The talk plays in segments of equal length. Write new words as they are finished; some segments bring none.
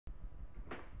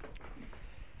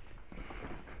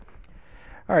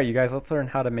Alright, you guys, let's learn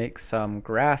how to make some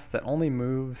grass that only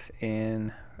moves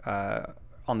in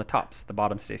on the tops. The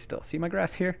bottom stays still. See my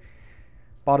grass here?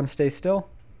 Bottom stays still.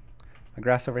 My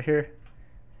grass over here,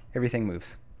 everything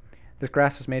moves. This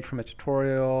grass was made from a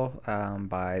tutorial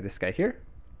by this guy here.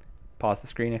 Pause the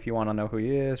screen if you want to know who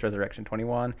he is,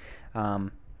 Resurrection21.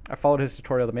 I followed his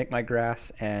tutorial to make my grass,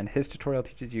 and his tutorial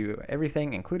teaches you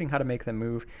everything, including how to make them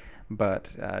move, but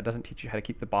doesn't teach you how to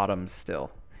keep the bottoms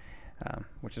still.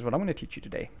 Which is what I'm going to teach you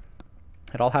today.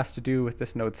 It all has to do with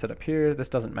this node set up here. This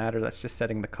doesn't matter, that's just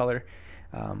setting the color.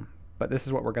 But this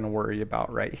is what we're going to worry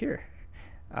about right here.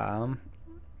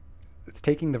 It's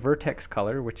taking the vertex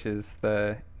color, which is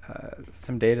the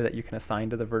some data that you can assign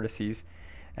to the vertices,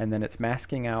 and then it's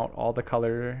masking out all the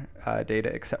color data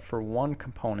except for one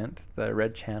component, the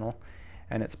red channel,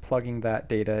 and it's plugging that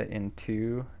data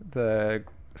into the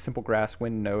simple grass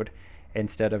wind node,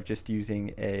 instead of just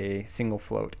using a single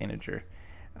float integer,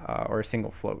 or a single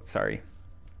float, sorry.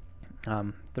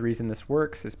 The reason this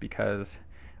works is because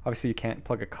obviously you can't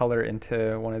plug a color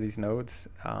into one of these nodes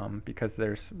because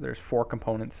there's 4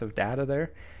 components of data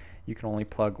there. You can only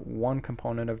plug one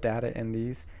component of data in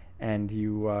these, and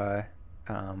you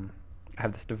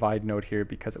have this divide node here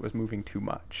because it was moving too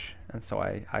much, and so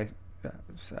I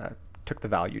took the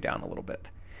value down a little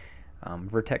bit.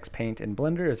 Vertex paint in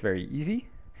Blender is very easy.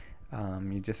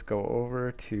 You just go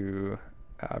over to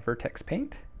vertex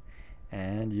paint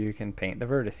and you can paint the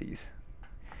vertices.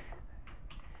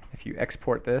 If you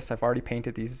export this, I've already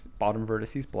painted these bottom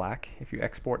vertices black. If you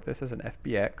export this as an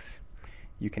FBX,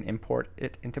 you can import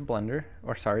it into Blender,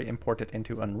 or sorry, import it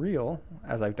into Unreal,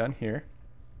 as I've done here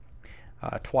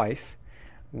twice.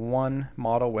 One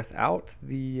model without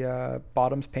the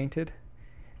bottoms painted,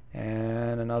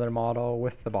 and another model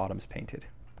with the bottoms painted.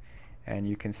 And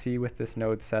you can see with this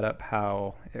node setup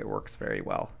how it works very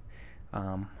well.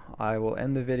 I will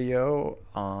end the video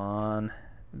on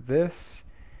this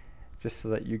just so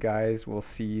that you guys will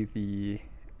see the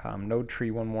node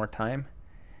tree one more time.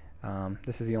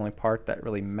 This is the only part that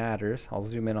really matters. I'll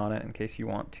zoom in on it in case you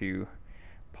want to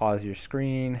pause your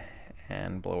screen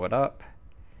and blow it up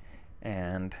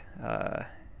and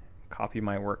copy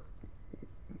my work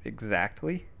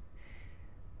exactly.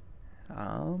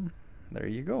 There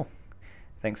you go.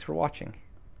 Thanks for watching.